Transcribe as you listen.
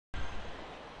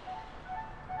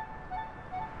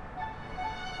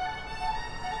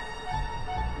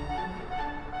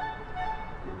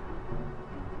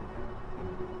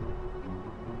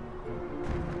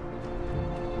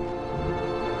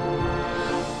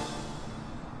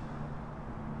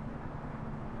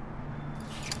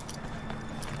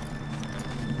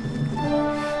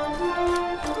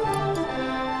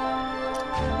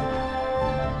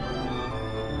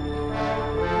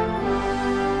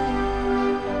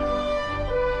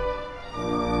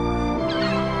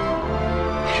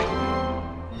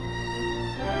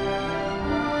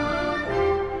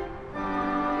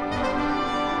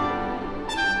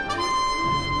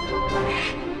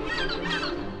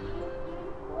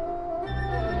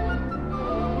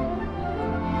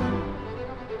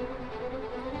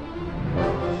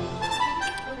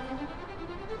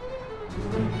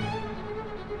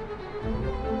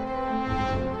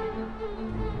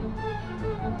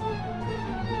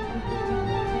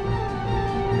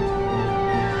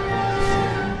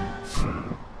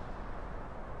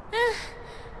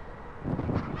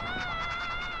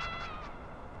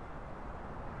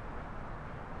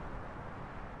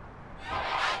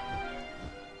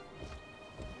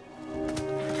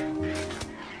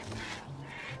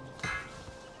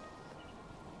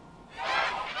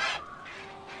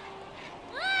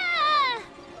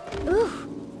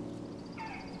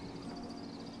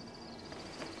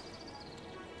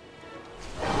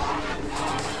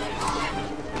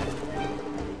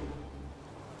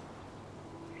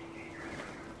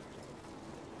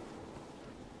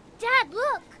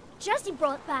Jesse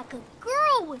brought back a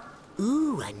girl with...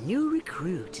 Ooh, a new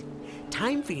recruit.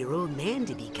 Time for your old man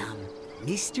to become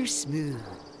Mr. Smooth.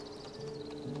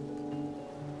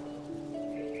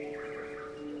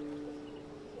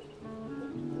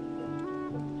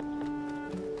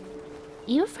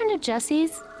 You a friend of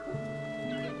Jesse's?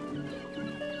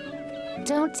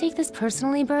 Don't take this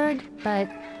personally, Bird, but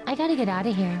I gotta get out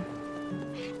of here.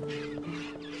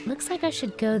 Looks like I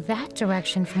should go that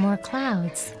direction for more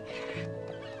clouds.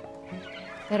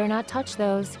 Better not touch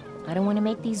those. I don't want to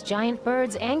make these giant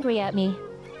birds angry at me.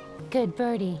 Good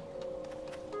birdie.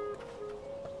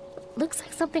 Looks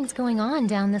like something's going on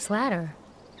down this ladder.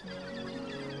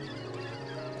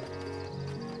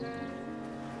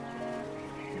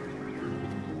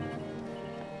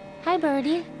 Hi,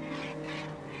 Birdie.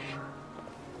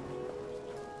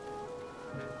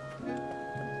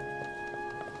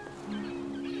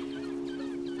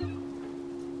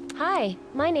 Hi,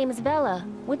 my name is Vella.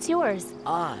 What's yours?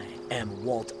 I am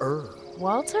Walter.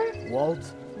 Walter?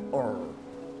 Walter.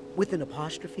 With an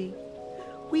apostrophe.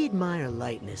 We admire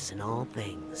lightness in all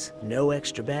things. No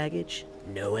extra baggage,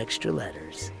 no extra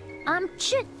letters. I'm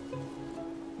Chit.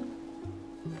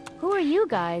 Who are you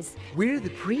guys? We're the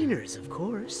preeners, of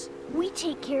course. We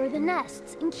take care of the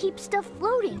nests and keep stuff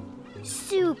floating.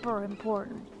 Super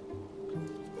important.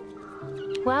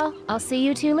 Well, I'll see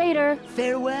you two later.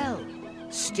 Farewell.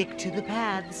 Stick to the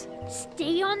paths.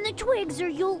 Stay on the twigs or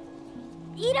you'll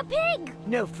eat a pig.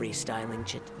 No freestyling,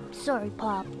 Chit. Sorry,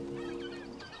 Pop.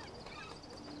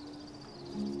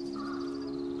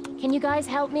 Can you guys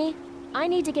help me? I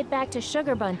need to get back to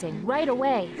Sugar Bunting right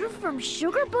away. You're from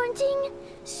Sugar Bunting?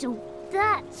 So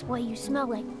that's why you smell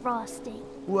like frosting.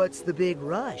 What's the big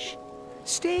rush?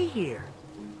 Stay here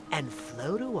and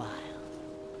float a while.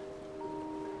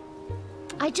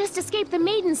 I just escaped the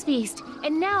Maiden's Feast,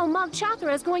 and now Mog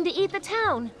Chothra is going to eat the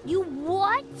town. You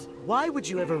what? Why would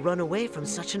you ever run away from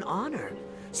such an honor?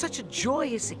 Such a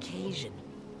joyous occasion.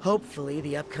 Hopefully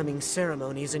the upcoming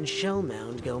ceremonies in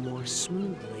Shellmound go more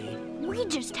smoothly. We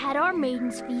just had our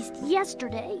Maiden's Feast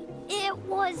yesterday. It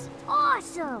was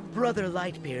awesome! Brother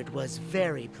Lightbeard was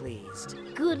very pleased.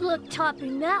 Good luck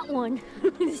topping that one,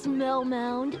 Smell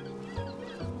Mound.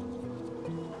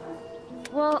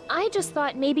 Well, I just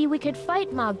thought maybe we could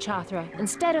fight Mog Chothra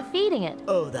instead of feeding it.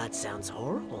 Oh, that sounds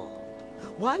horrible.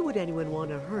 Why would anyone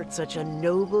want to hurt such a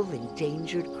noble,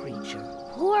 endangered creature?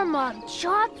 Poor Mog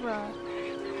Chothra.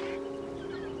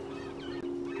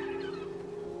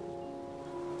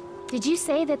 Did you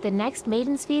say that the next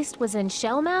Maiden's Feast was in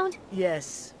Shellmound?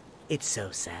 Yes. It's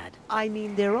so sad. I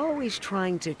mean, they're always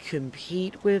trying to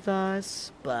compete with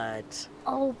us, but...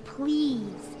 Oh,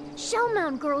 please.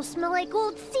 Shellmound girls smell like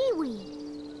old seaweed.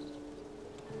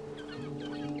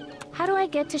 How do I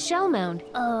get to Shellmound?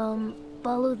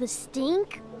 Follow the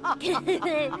stink?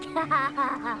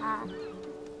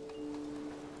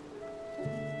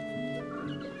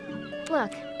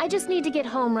 Look, I just need to get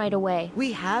home right away.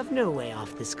 We have no way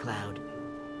off this cloud,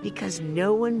 because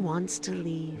no one wants to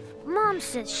leave. Mom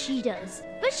says she does,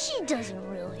 but she doesn't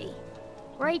really.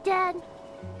 Right, Dad?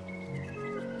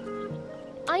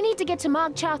 I need to get to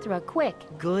Mog Chothra, quick.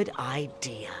 Good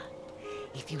idea.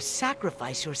 If you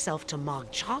sacrifice yourself to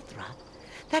Mog Chothra,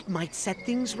 that might set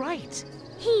things right.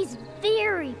 He's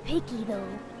very picky, though.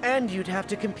 And you'd have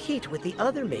to compete with the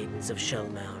other maidens of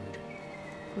Shellmound.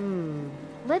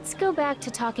 Let's go back to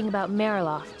talking about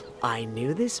Meriloft. I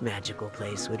knew this magical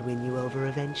place would win you over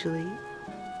eventually.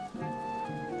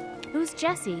 Who's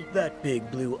Jessie? That big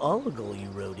blue oligal you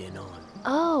rode in on.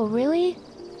 Oh, really?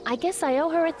 I guess I owe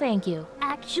her a thank you.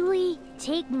 Actually,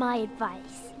 take my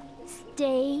advice.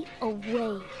 Stay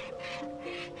away.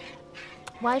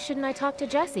 Why shouldn't I talk to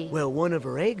Jessie? Well, one of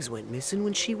her eggs went missing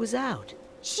when she was out.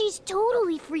 She's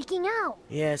totally freaking out.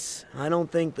 Yes, I don't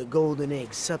think the golden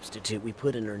egg substitute we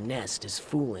put in her nest is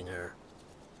fooling her.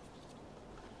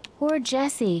 Poor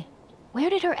Jessie.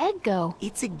 Where did her egg go?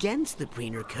 It's against the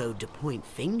Preener Code to point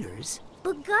fingers.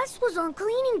 But Gus was on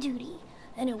cleaning duty,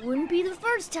 and it wouldn't be the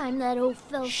first time that oaf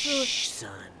fell through. Shh,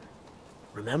 son.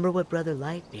 Remember what Brother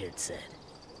Lightbeard said.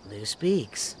 Loose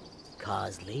beaks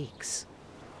cause leaks.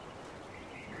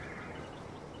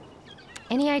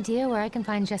 Any idea where I can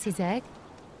find Jessie's egg?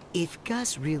 If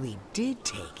Gus really did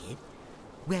take it,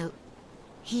 well,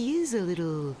 he is a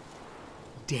little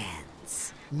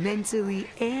dense, mentally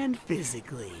and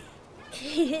physically.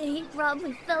 He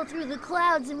probably fell through the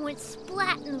clouds and went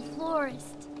splat in the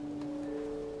forest.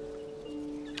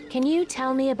 Can you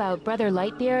tell me about Brother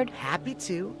Lightbeard? Happy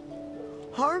to.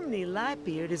 Harmony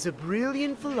Lightbeard is a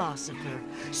brilliant philosopher,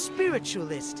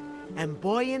 spiritualist, and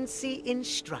buoyancy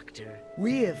instructor.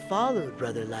 We have followed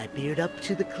Brother Lightbeard up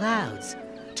to the clouds,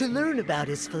 to learn about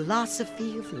his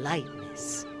philosophy of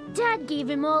lightness. Dad gave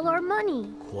him all our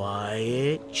money.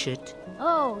 Quiet, Chit.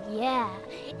 Oh, yeah.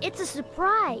 It's a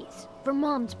surprise for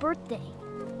Mom's birthday.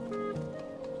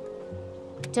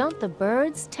 Don't the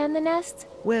birds tend the nests?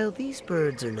 Well, these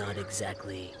birds are not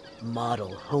exactly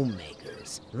model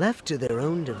homemakers. Left to their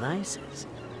own devices,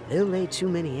 they'll lay too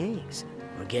many eggs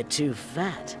or get too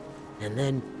fat, and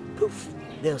then, poof,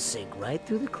 they'll sink right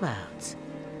through the clouds.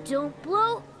 Don't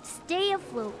bloat, stay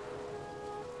afloat.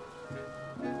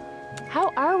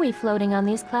 How are we floating on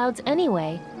these clouds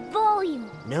anyway?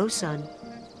 Volume. No, son.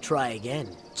 Try again.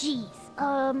 Geez,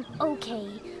 okay.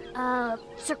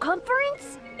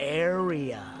 Circumference?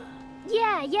 Area.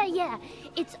 Yeah.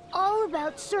 It's all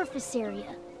about surface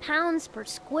area. Pounds per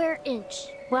square inch.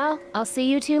 Well, I'll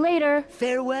see you two later.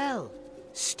 Farewell.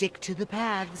 Stick to the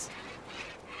paths.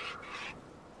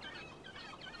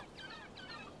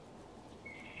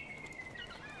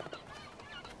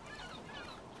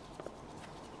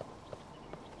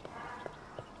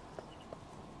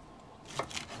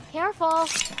 Careful.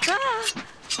 Ah!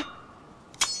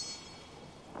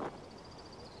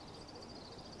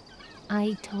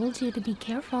 I told you to be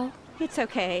careful. It's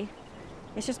okay.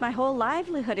 It's just my whole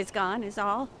livelihood is gone, is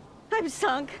all. I'm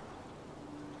sunk.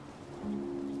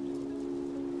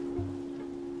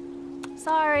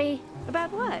 Sorry.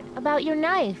 About what? About your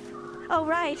knife. Oh,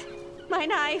 right. My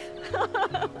knife.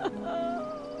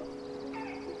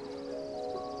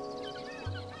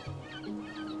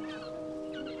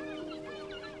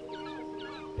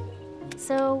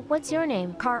 So, what's your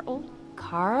name? Carl?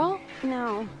 Carl?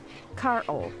 No,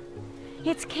 Carl.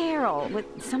 It's Carol, with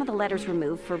some of the letters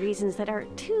removed for reasons that are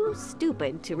too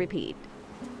stupid to repeat.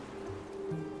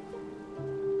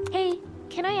 Hey,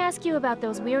 can I ask you about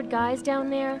those weird guys down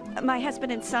there? My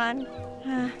husband and son?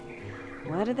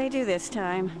 What did they do this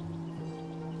time?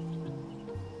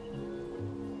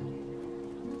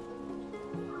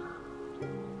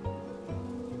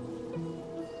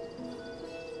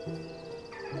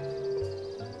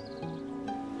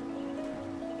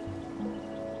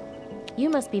 You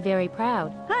must be very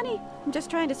proud. Honey, I'm just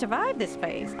trying to survive this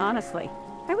phase, honestly.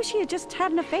 I wish he had just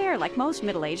had an affair like most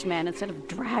middle-aged men instead of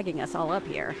dragging us all up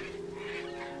here.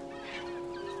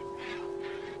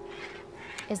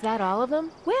 Is that all of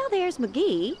them? Well, there's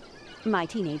McGee, my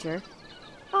teenager.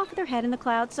 Off with her head in the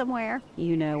clouds somewhere.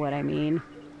 You know what I mean.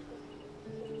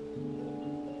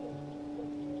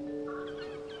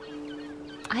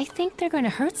 I think they're going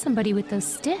to hurt somebody with those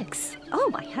sticks.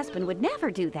 Oh, my husband would never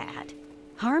do that.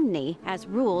 Harmony has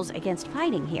rules against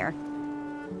fighting here.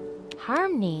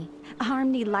 Harmony?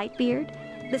 Harmony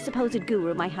Lightbeard, the supposed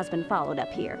guru my husband followed up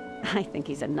here. I think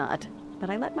he's a nut,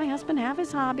 but I let my husband have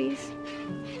his hobbies.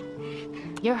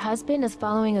 Your husband is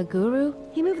following a guru?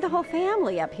 He moved the whole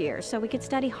family up here so we could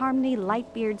study Harmony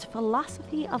Lightbeard's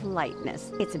philosophy of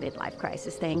lightness. It's a midlife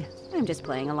crisis thing. I'm just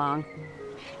playing along.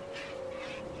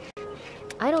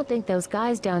 I don't think those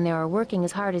guys down there are working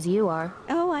as hard as you are.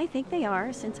 Oh, I think they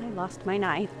are, since I lost my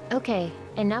knife. Okay,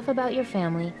 enough about your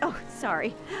family. Oh,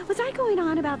 sorry. Was I going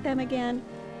on about them again?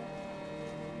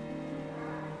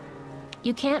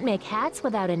 You can't make hats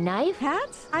without a knife?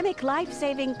 Hats? I make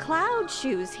life-saving cloud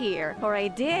shoes here. Or I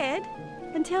did,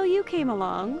 until you came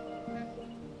along.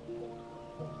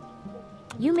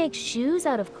 You make shoes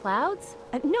out of clouds?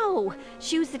 No,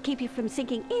 shoes that keep you from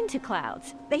sinking into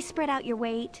clouds. They spread out your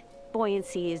weight.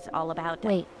 Buoyancy is all about...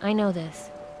 Wait, I know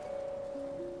this.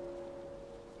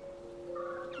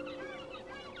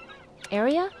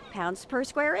 Area? Pounds per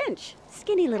square inch.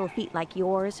 Skinny little feet like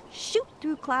yours shoot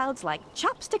through clouds like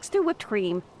chopsticks through whipped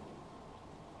cream.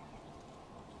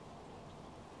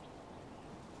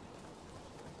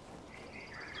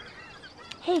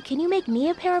 Hey, can you make me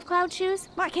a pair of cloud shoes?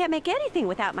 Well, I can't make anything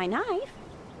without my knife.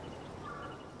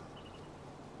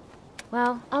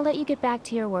 Well, I'll let you get back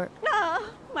to your work. Ah,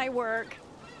 my work.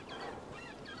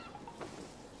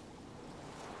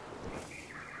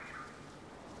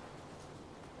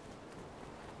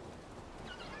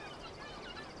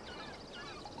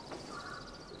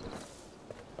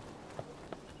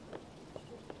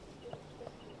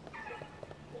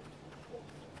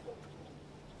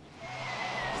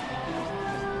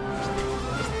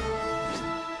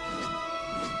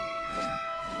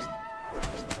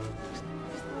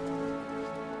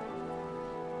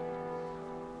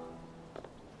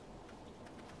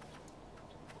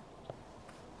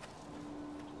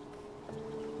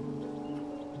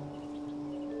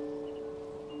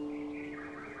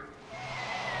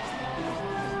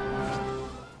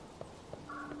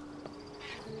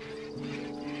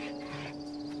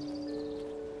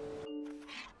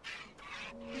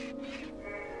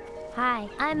 Hi,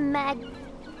 I'm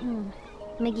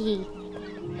McGee.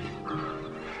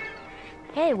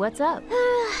 Hey, what's up?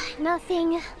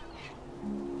 Nothing.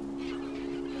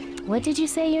 What did you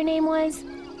say your name was?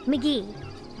 McGee.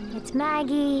 It's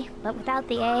Maggie, but without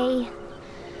the A.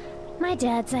 My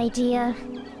dad's idea.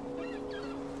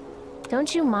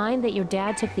 Don't you mind that your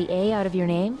dad took the A out of your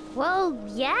name? Well,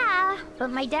 yeah, but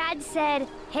my dad said,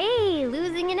 hey,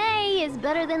 losing an A is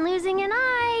better than losing an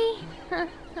I.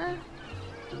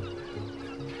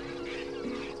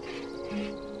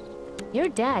 Your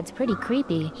dad's pretty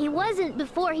creepy. He wasn't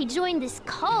before he joined this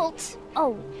cult.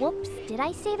 Oh, whoops, did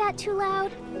I say that too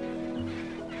loud?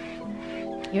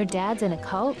 Your dad's in a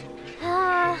cult?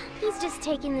 He's just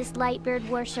taking this Lightbeard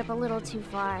worship a little too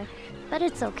far. But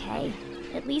it's okay.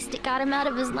 At least it got him out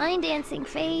of his line dancing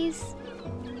phase.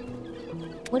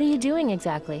 What are you doing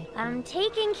exactly? I'm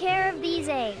taking care of these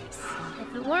eggs.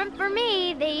 If it weren't for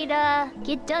me, they'd,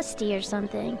 get dusty or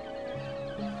something.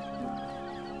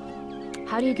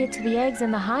 How do you get to the eggs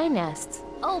in the high nests?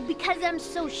 Oh, because I'm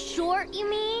so short, you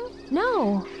mean?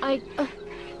 No,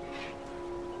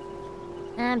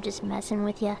 I'm just messing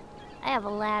with you. I have a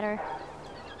ladder.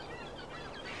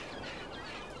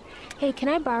 Hey, can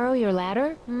I borrow your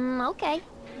ladder? Okay.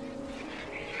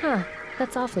 Huh,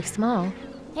 that's awfully small.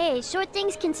 Hey, short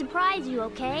things can surprise you,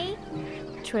 okay?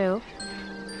 True.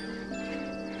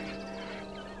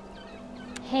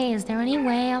 Hey, is there any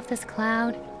way off this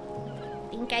cloud?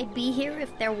 Think I'd be here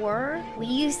if there were? We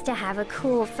used to have a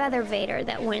cool feather vader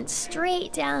that went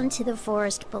straight down to the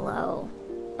forest below.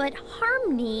 But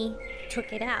Harmony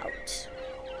took it out.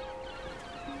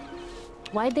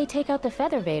 Why'd they take out the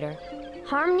feather vader?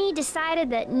 Harmony decided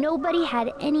that nobody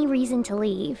had any reason to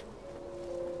leave.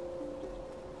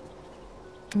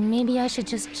 Maybe I should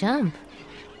just jump.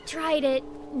 Tried it,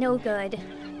 no good.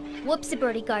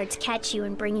 Whoopsie-birdie guards catch you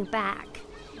and bring you back.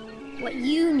 What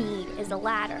you need is a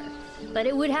ladder, but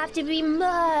it would have to be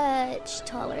much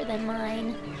taller than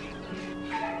mine.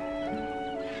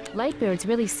 Lightbeard's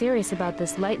really serious about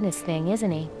this lightness thing,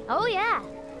 isn't he? Oh yeah,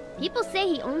 people say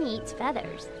he only eats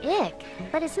feathers. Ick,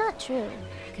 but it's not true.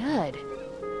 Good.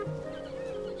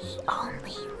 He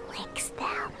only licks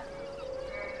them.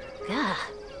 Gah.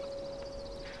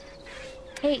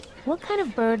 Hey, what kind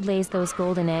of bird lays those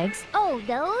golden eggs? Oh,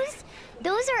 those?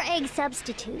 Those are egg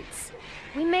substitutes.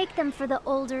 We make them for the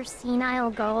older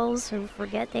senile girls who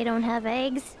forget they don't have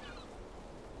eggs.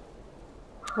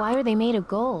 Why are they made of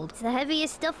gold? It's the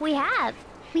heaviest stuff we have.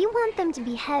 We want them to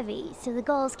be heavy so the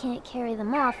gulls can't carry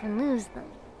them off and lose them.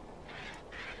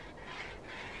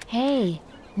 Hey,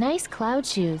 nice cloud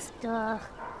shoes. Duh.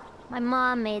 My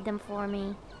mom made them for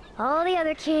me. All the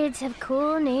other kids have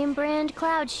cool name brand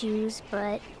cloud shoes,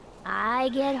 but I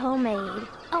get homemade.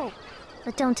 Oh,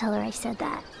 but don't tell her I said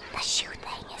that. The shoe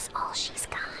thing is all she's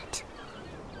got.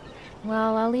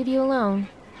 Well, I'll leave you alone.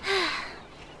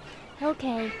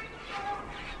 Okay.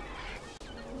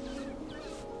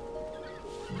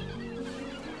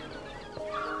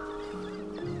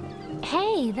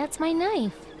 Hey, that's my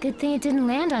knife. Good thing it didn't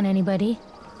land on anybody.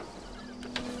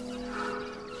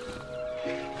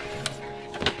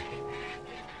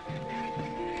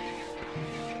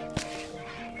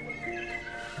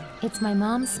 It's my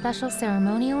mom's special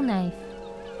ceremonial knife.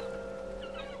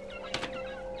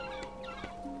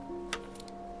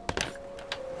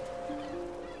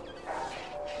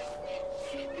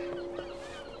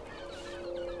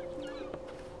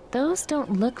 Those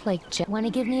don't look like Want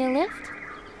to give me a lift?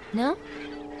 No?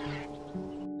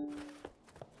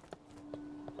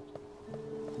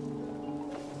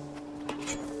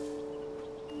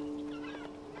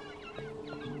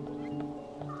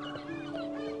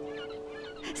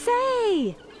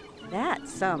 Say!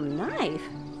 That's some knife.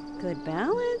 Good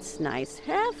balance, nice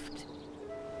heft.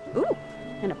 Ooh,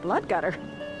 and a blood gutter.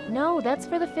 No, that's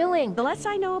for the filling. The less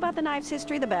I know about the knife's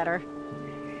history, the better.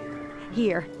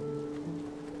 Here.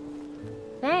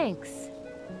 Thanks.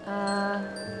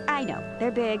 I know,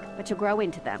 they're big, but you'll grow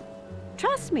into them.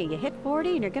 Trust me, you hit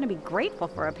 40 and you're gonna be grateful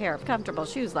for a pair of comfortable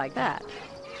shoes like that.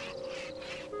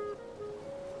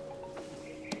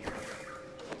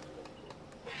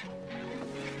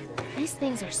 These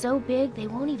things are so big, they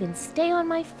won't even stay on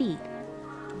my feet.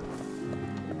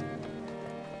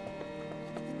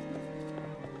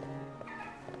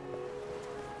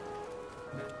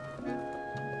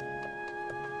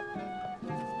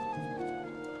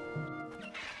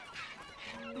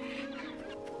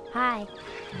 Hi.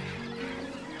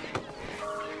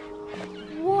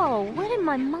 Whoa, what did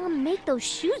my mom make those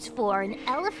shoes for? An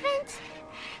elephant?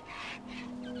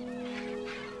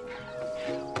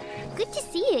 Good to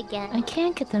see you again. I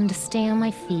can't get them to stay on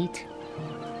my feet.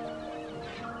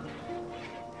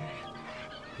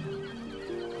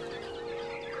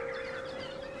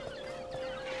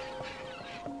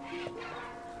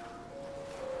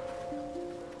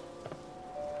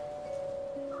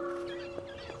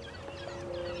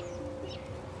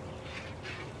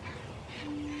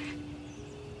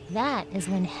 That is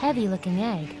one heavy-looking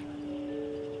egg.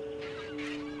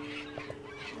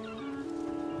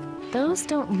 Those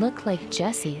don't look like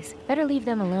Jessie's. Better leave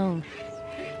them alone.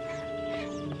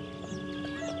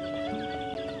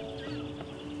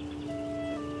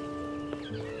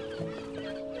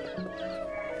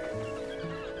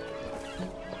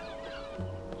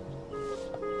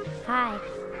 Hi.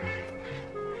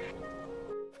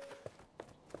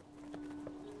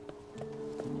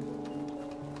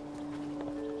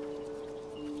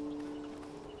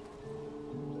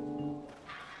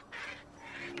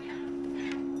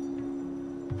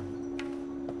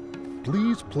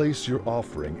 Please place your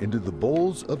offering into the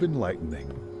bowls of enlightening.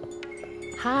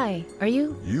 Hi, are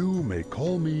you? You may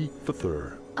call me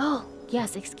Thur. Oh,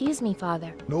 yes, excuse me,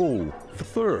 Father. No,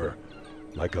 Thur.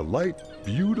 Like a light,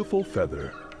 beautiful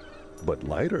feather. But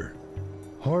lighter.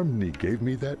 Harmony gave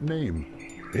me that name.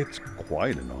 It's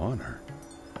quite an honor.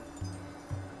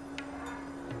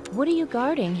 What are you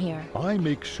guarding here? I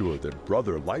make sure that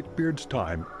Brother Lightbeard's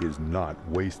time is not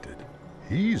wasted.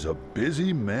 He's a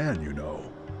busy man, you know.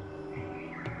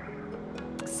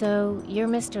 So, you're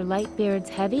Mr. Lightbeard's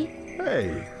heavy?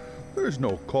 Hey, there's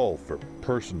no call for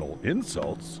personal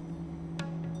insults.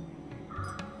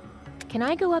 Can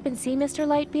I go up and see Mr.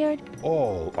 Lightbeard?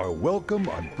 All are welcome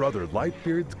on Brother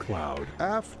Lightbeard's cloud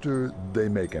after they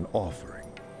make an offering.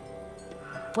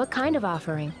 What kind of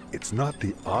offering? It's not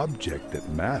the object that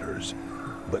matters,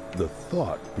 but the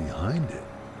thought behind it.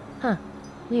 Huh,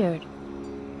 weird.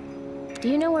 Do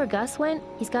you know where Gus went?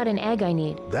 He's got an egg I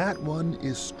need. That one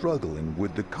is struggling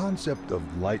with the concept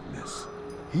of lightness.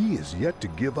 He is yet to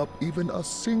give up even a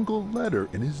single letter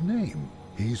in his name.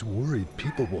 He's worried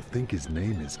people will think his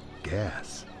name is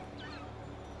Gas.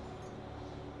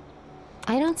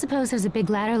 I don't suppose there's a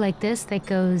big ladder like this that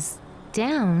goes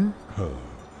down.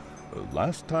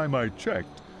 Last time I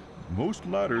checked, most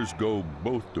ladders go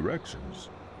both directions.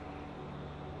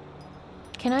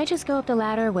 Can I just go up the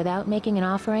ladder without making an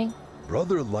offering?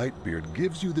 Brother Lightbeard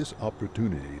gives you this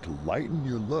opportunity to lighten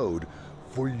your load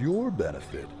for your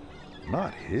benefit,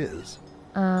 not his.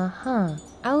 Uh-huh.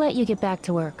 I'll let you get back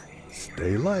to work.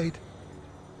 Stay light.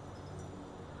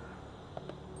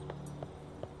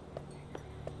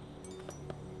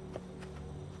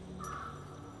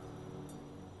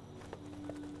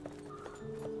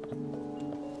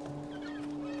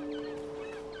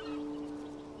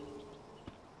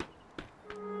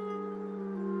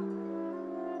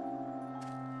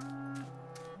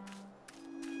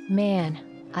 Man,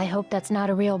 I hope that's not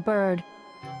a real bird.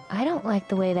 I don't like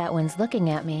the way that one's looking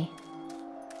at me.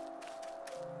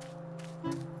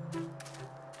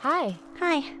 Hi.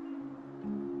 Hi.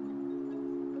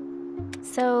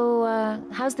 So,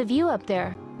 how's the view up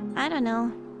there? I don't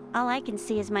know. All I can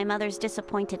see is my mother's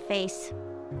disappointed face.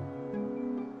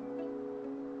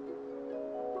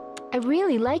 I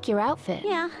really like your outfit.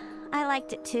 Yeah, I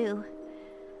liked it too.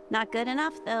 Not good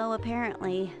enough though,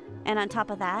 apparently. And on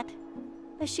top of that,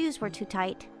 the shoes were too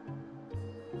tight.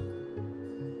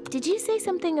 Did you say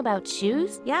something about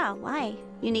shoes? Yeah, why?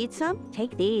 You need some?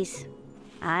 Take these.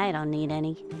 I don't need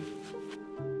any.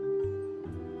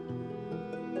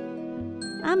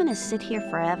 I'm gonna sit here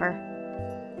forever.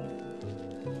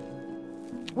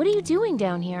 What are you doing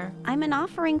down here? I'm an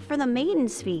offering for the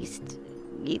Maiden's Feast.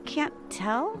 You can't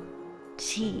tell?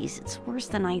 Jeez, it's worse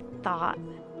than I thought.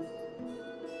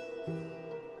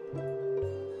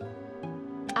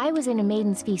 I was in a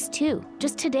Maiden's Feast too.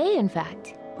 Just today, in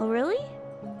fact. Oh, really?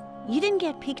 You didn't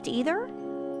get picked either?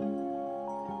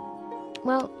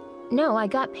 Well, no, I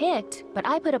got picked, but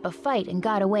I put up a fight and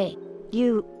got away.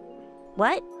 You...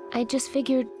 what? I just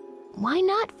figured, why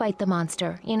not fight the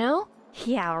monster, you know?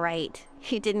 Yeah, right.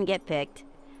 You didn't get picked.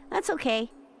 That's okay.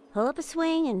 Pull up a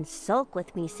swing and sulk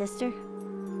with me, sister.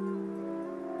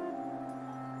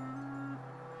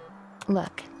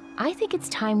 Look, I think it's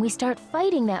time we start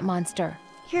fighting that monster.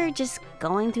 You're just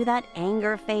going through that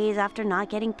anger phase after not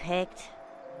getting picked.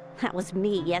 That was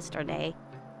me yesterday.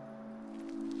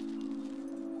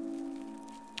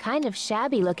 Kind of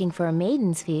shabby looking for a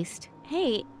Maiden's Feast.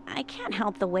 Hey, I can't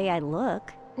help the way I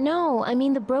look. No, I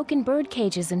mean the broken bird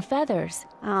cages and feathers.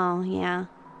 Oh, yeah.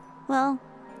 Well,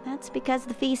 that's because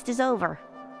the feast is over.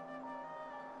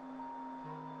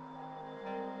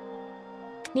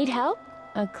 Need help?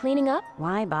 Cleaning up?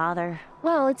 Why bother?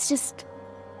 Well, it's just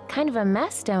kind of a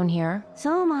mess down here.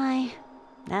 So am I.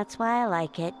 That's why I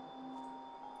like it.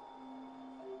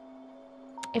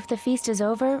 If the feast is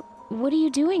over, what are you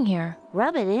doing here?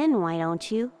 Rub it in, why don't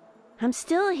you? I'm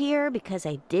still here because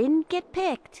I didn't get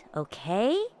picked,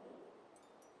 okay?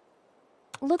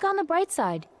 Look on the bright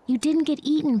side. You didn't get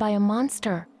eaten by a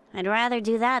monster. I'd rather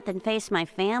do that than face my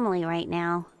family right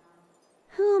now.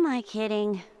 Who am I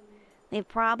kidding? They've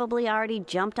probably already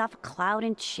jumped off a cloud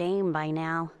in shame by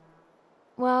now.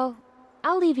 Well,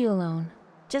 I'll leave you alone.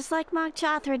 Just like Mog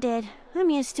Chothra did. I'm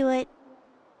used to it.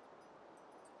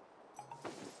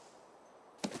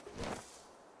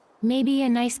 Maybe a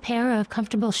nice pair of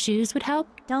comfortable shoes would help?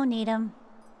 Don't need 'em.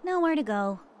 Nowhere to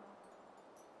go.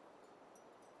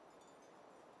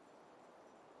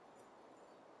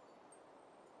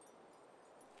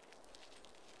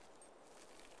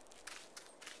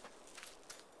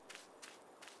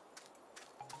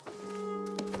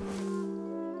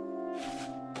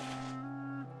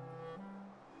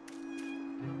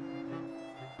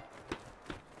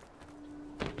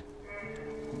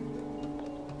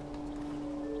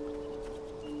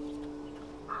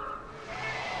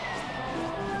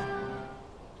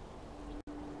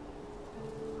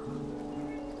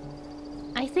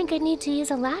 I think I'd need to use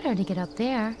a ladder to get up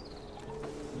there.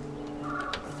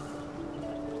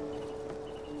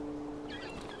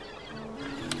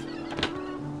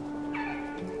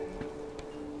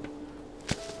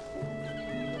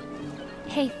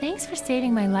 Hey, thanks for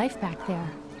saving my life back there.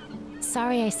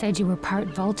 Sorry I said you were part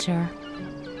vulture.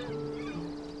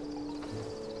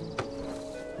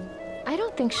 I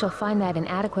don't think she'll find that an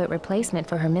adequate replacement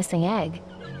for her missing egg.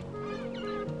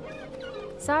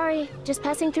 Sorry, just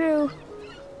passing through.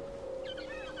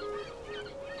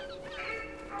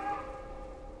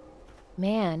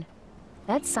 Man,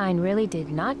 that sign really did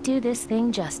not do this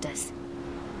thing justice.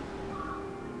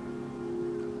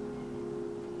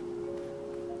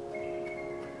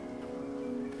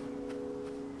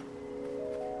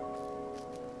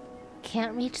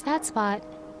 Can't reach that spot.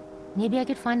 Maybe I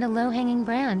could find a low-hanging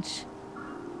branch.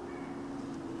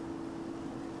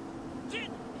 Shit!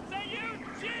 Is that you?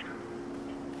 Shit!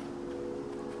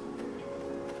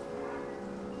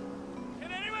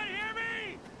 Can anyone hear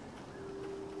me?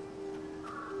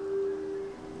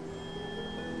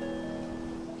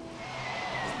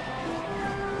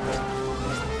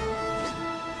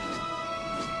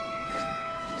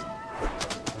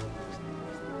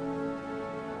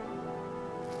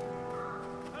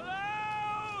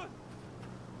 Hello?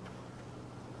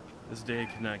 This day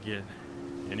could not get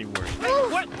any worse. Hey,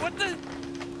 what? What the?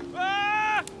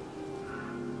 Ah!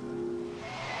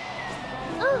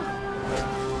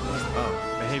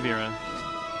 Oh, hey Vera.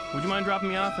 Would you mind dropping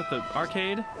me off at the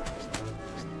arcade?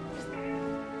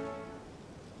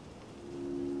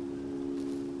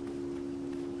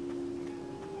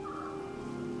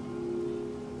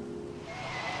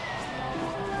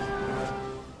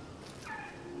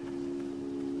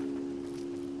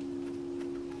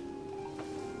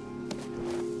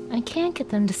 I can't get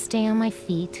them to stay on my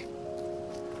feet.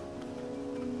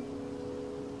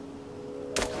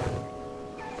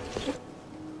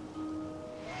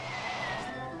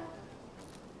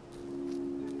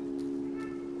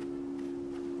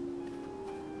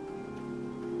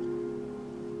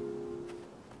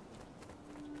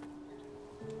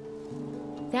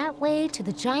 That way to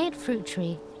the giant fruit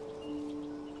tree.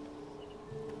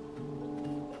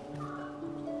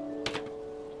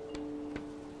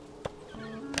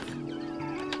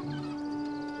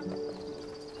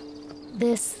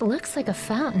 This looks like a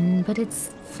fountain, but it's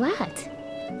flat.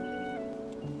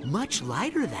 Much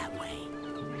lighter that way.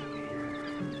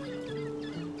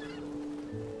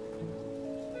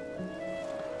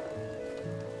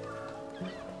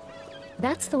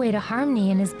 That's the way to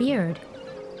Harmony and his beard.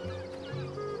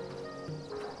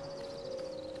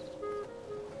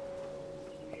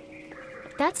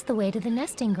 That's the way to the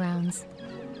nesting grounds.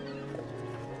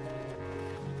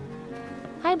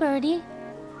 Hi, Birdie.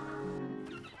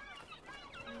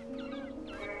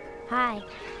 Hi.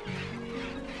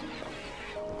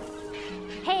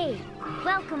 Hey,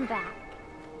 welcome back.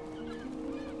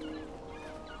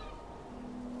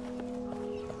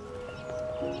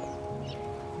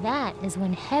 That is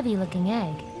one heavy-looking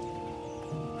egg.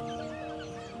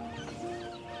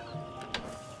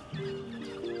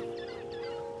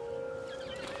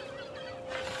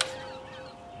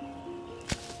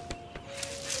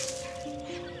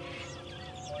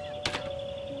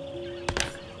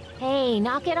 Hey,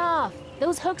 knock it off!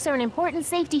 Those hooks are an important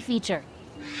safety feature.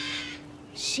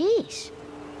 Sheesh,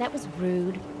 that was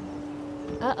rude.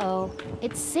 Uh-oh,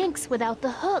 it sinks without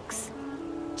the hooks.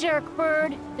 Jerk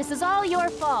bird, this is all your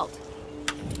fault.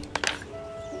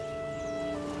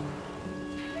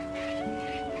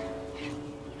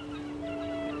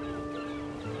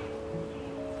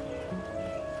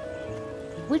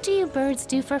 What do you birds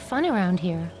do for fun around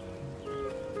here?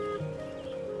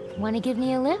 Want to give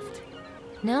me a lift?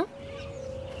 No?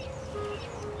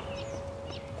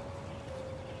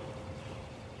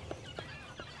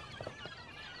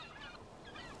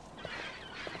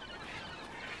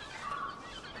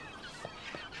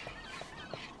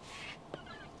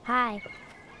 Hi.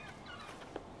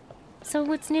 So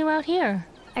what's new out here?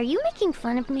 Are you making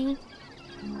fun of me?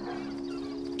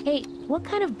 Hey, what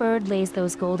kind of bird lays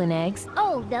those golden eggs?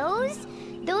 Oh, those?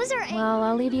 Those are... Well,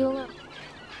 I'll leave you alone.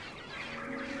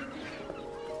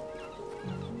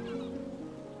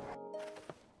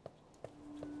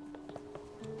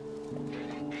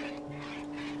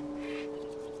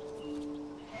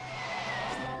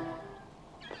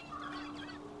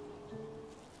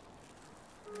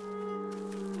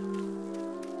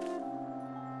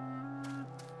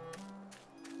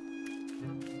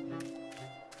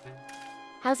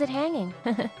 How's it hanging?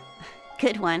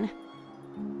 Good one.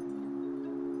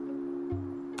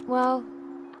 Well...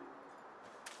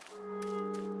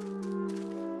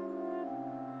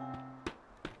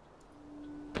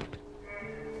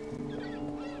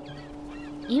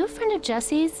 You a friend of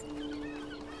Jesse's?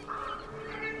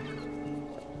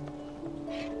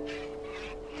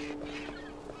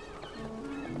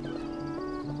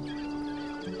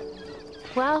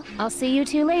 Well, I'll see you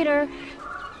two later.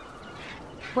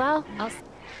 Well,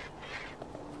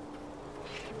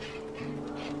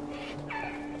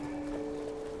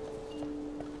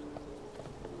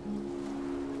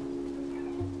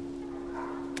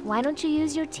 Why don't you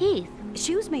use your teeth?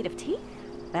 Shoes made of teeth?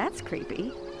 That's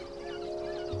creepy.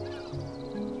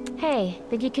 Hey,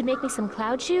 think you could make me some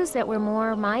cloud shoes that were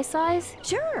more my size?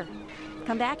 Sure.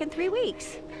 Come back in 3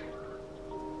 weeks.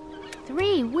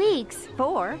 3 weeks?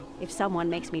 4, if someone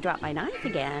makes me drop my knife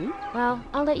again. Well,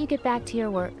 I'll let you get back to your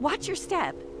work. Watch your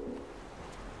step.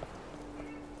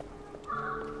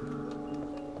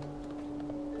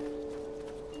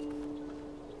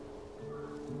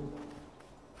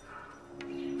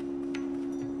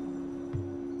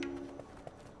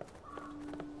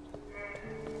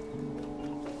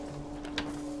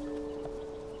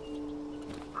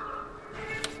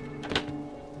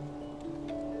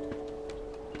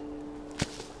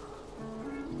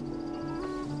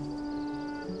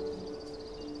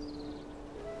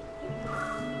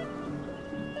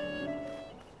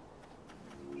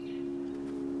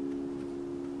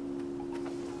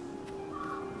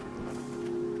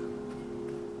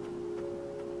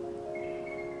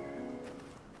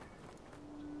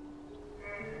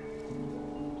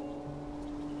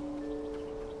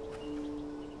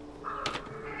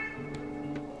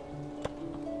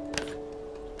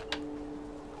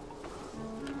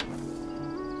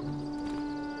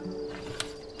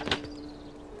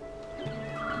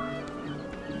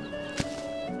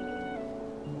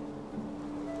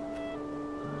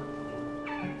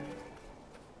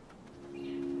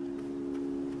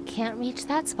 Can't reach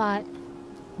that spot.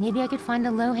 Maybe I could find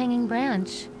a low-hanging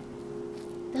branch.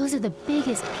 Those are the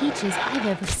biggest peaches I've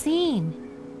ever seen.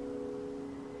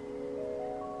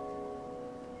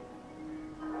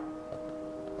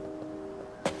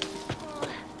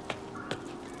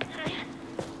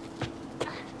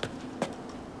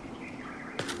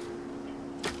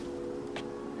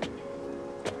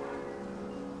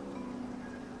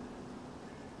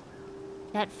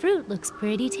 That fruit looks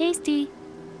pretty tasty.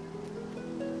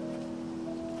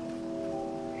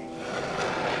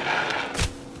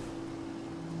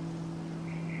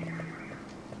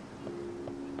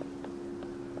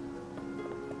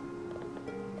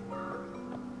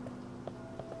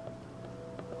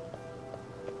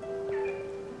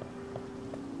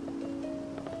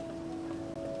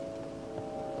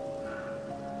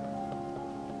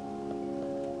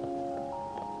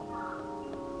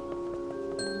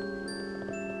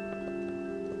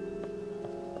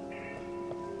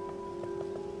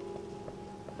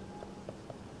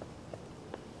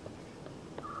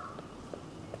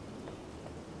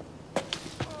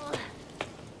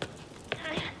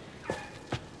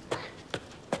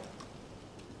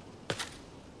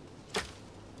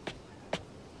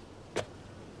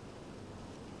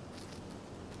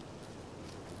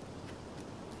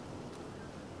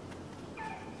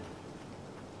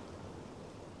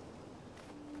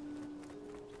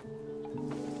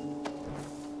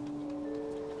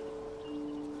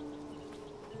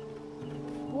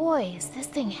 Boy, is this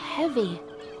thing heavy.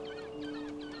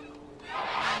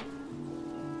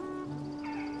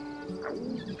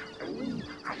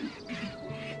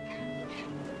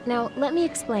 Now, let me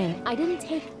explain. I didn't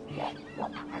take...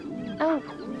 Oh,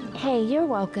 hey, you're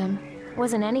welcome.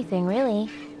 Wasn't anything, really.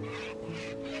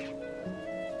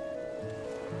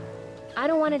 I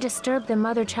don't want to disturb the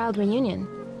mother-child reunion.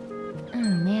 Oh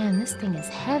man, this thing is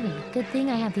heavy. Good thing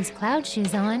I have these cloud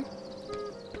shoes on.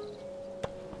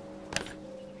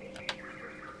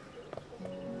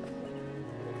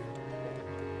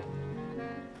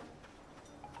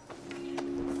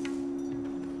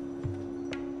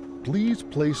 please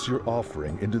place your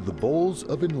offering into the bowls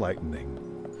of enlightening.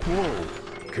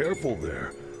 Whoa, careful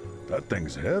there. That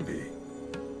thing's heavy.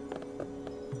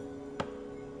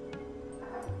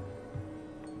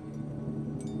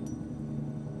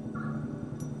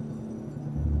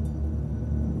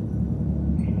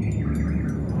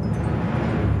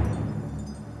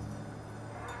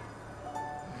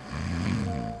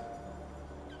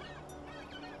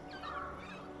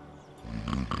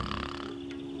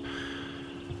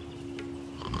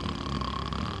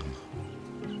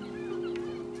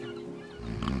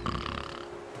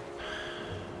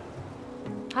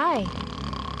 Hi.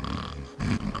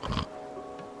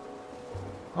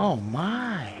 Oh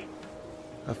my!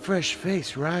 A fresh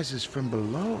face rises from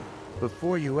below.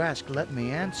 Before you ask, let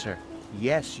me answer.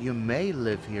 Yes, you may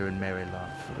live here in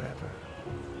Meriloft forever.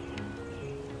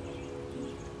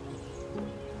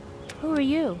 Who are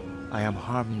you? I am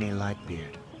Harmony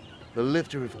Lightbeard, the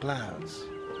lifter of clouds.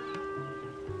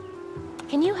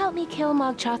 Can you help me kill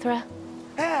Mog Chothra?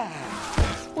 Ah!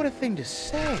 What a thing to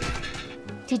say!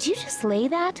 Did you just lay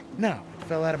that? No, it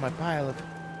fell out of my pile of...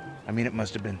 I mean, it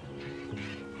must have been.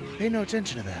 Pay no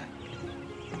attention to that.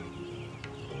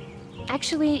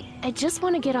 Actually, I just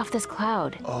want to get off this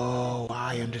cloud. Oh,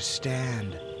 I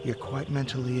understand. You're quite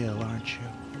mentally ill, aren't you?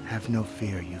 Have no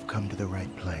fear, you've come to the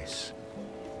right place.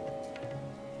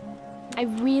 I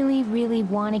really, really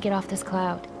want to get off this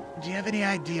cloud. Do you have any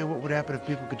idea what would happen if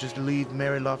people could just leave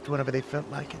Meriloft whenever they felt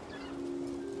like it?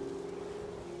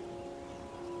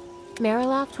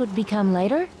 Meriloft would become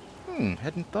lighter?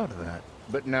 Hadn't thought of that.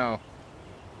 But no.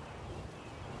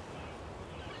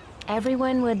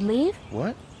 Everyone would leave?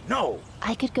 What? No!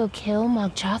 I could go kill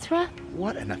Mog Chothra?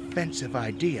 What an offensive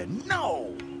idea.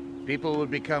 No! People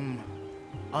would become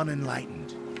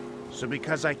unenlightened. So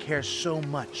because I care so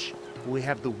much, we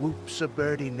have the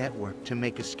Whoop-Suburdi network to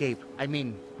make escape. I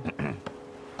mean,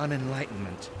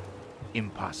 unenlightenment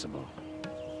impossible.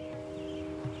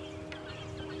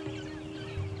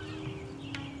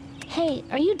 Hey,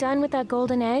 are you done with that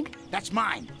golden egg? That's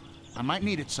mine. I might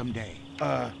need it someday.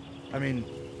 I mean,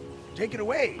 take it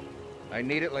away. I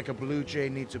need it like a blue jay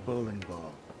needs a bowling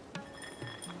ball.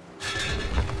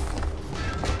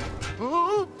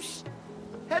 Oops!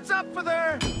 Heads up for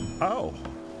there! Ow.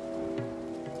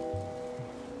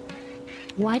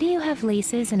 Why do you have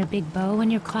laces and a big bow in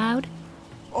your cloud?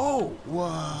 Oh,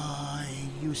 why,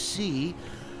 you see,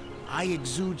 I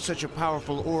exude such a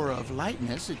powerful aura of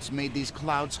lightness, it's made these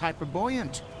clouds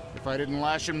hyperbuoyant. If I didn't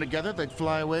lash them together, they'd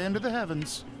fly away into the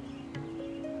heavens.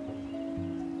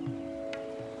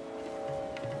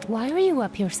 Why are you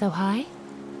up here so high?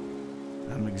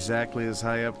 I'm exactly as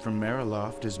high up from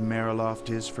Meriloft as Meriloft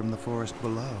is from the forest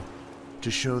below. To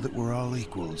show that we're all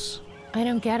equals. I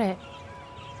don't get it.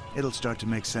 It'll start to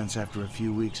make sense after a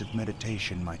few weeks of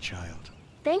meditation, my child.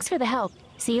 Thanks for the help.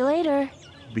 See you later.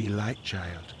 Be light,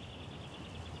 child.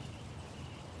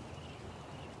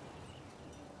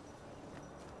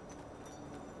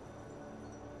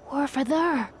 We're for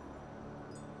there.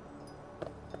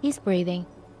 He's breathing.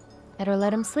 Better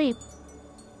let him sleep.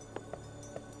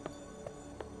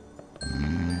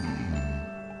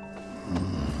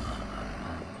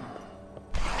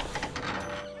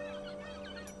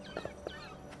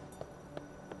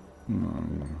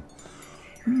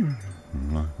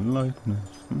 Lightness.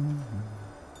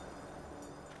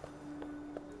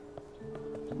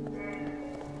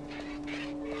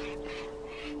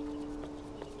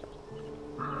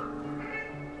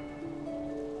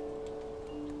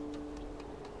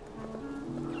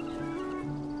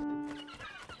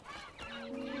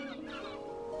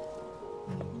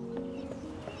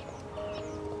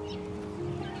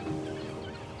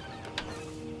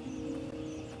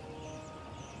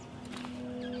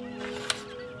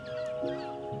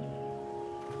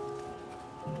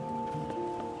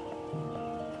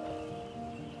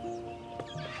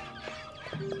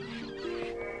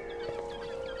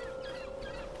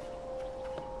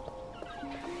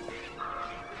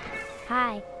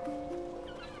 Hi.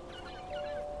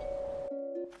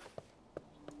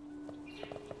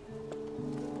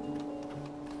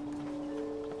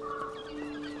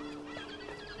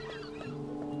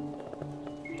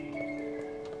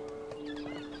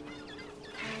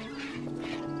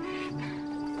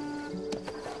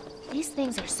 These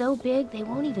things are so big, they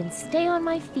won't even stay on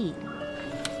my feet.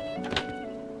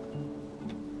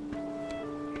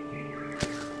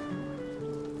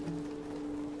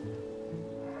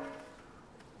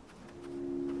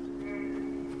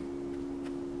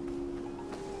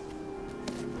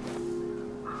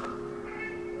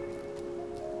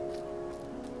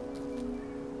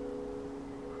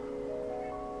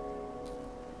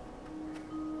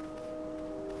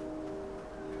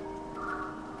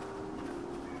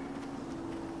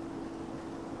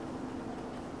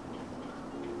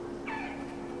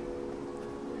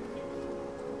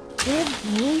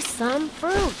 Give me some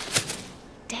fruit.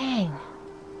 Dang.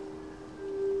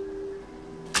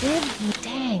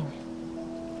 Dang.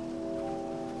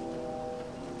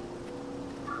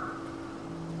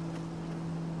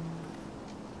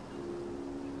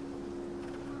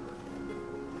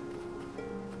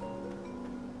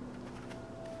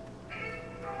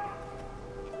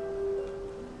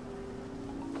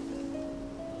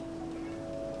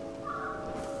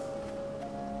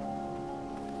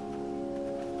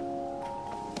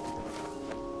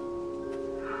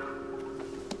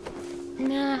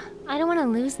 Nah, I don't want to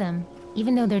lose them,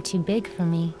 even though they're too big for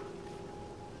me.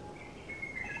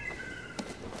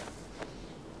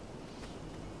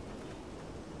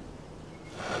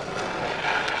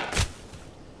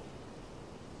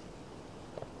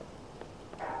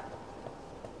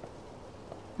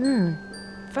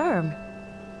 Firm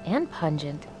and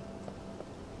pungent.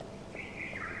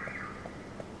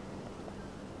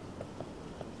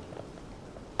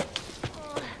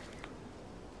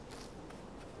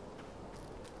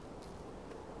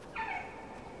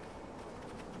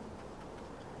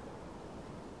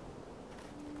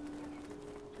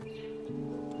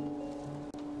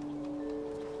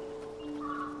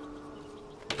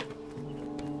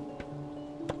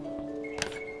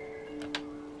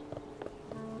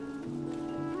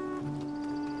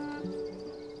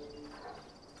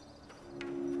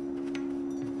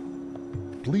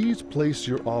 Please place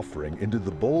your offering into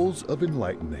the bowls of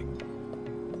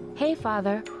enlightening. Hey,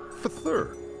 Father.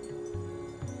 Third.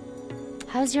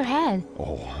 How's your head?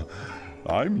 Oh,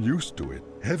 I'm used to it.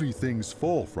 Heavy things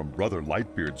fall from Brother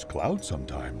Lightbeard's cloud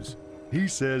sometimes. He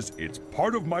says it's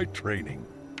part of my training.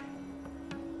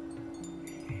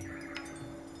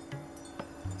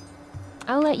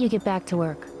 I'll let you get back to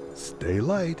work. Stay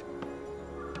light.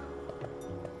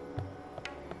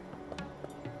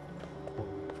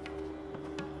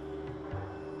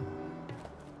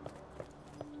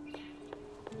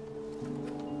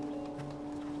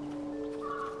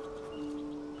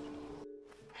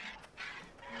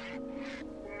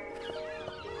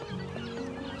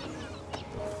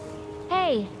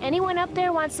 Hey, anyone up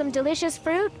there want some delicious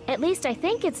fruit? At least I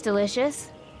think it's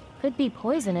delicious. Could be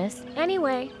poisonous.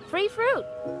 Anyway, free fruit.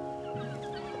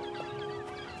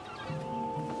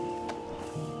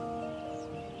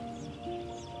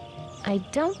 I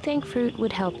don't think fruit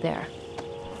would help there.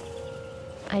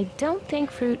 I don't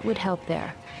think fruit would help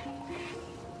there.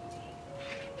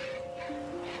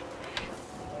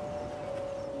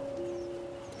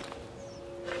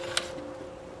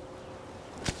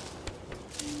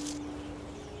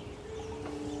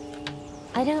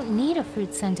 I don't need a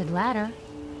fruit-scented ladder.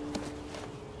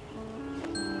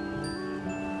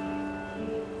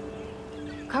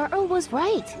 Carl was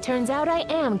right. Turns out I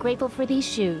am grateful for these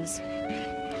shoes.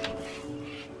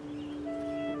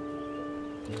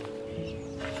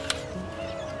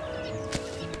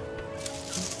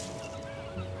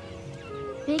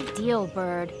 Big deal,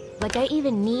 bird. Like I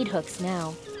even need hooks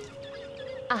now.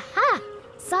 Aha!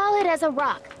 Solid as a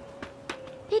rock.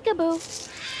 Peekaboo.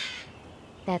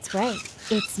 That's right.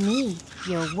 It's me,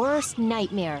 your worst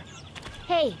nightmare.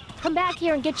 Hey, come back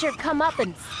here and get your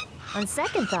comeuppance. On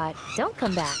second thought, don't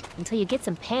come back until you get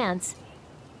some pants.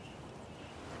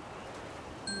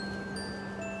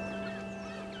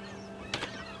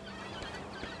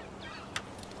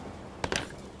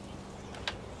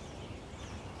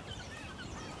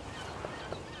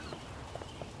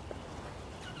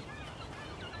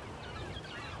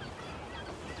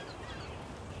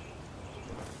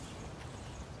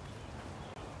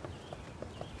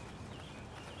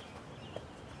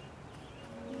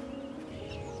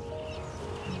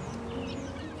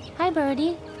 Hi,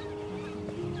 Birdie.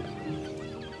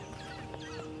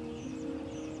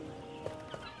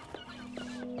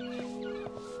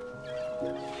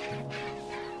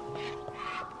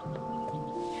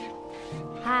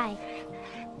 Hi.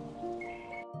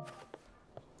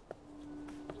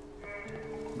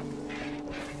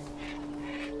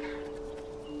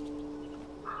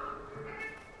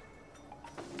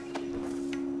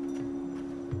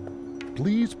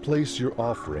 Please place your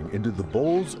offering into the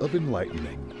bowls of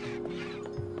enlightening.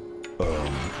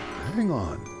 Hang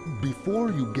on.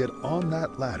 Before you get on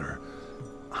that ladder,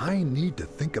 I need to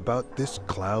think about this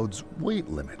cloud's weight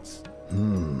limits.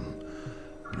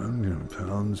 100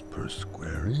 pounds per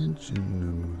square inch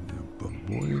and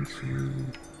buoyancy.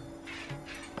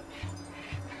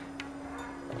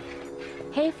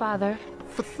 Hey, Father.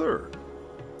 Third.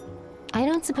 I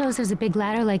don't suppose there's a big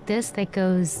ladder like this that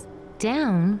goes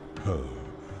down.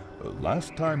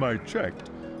 Last time I checked,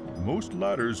 most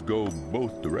ladders go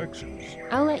both directions.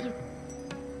 I'll let you...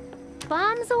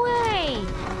 Bombs away!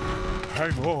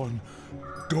 Hang on.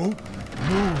 Don't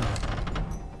move.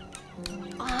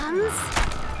 Arms?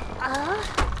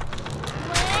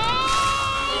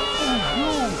 Oh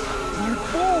no! My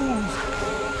bones!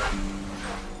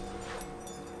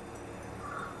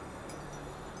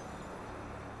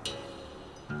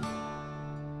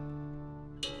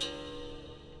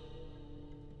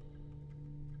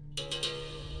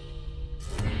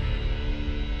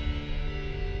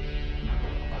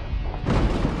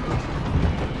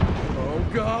 Oh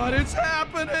God, it's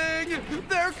happening!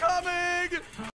 They're coming!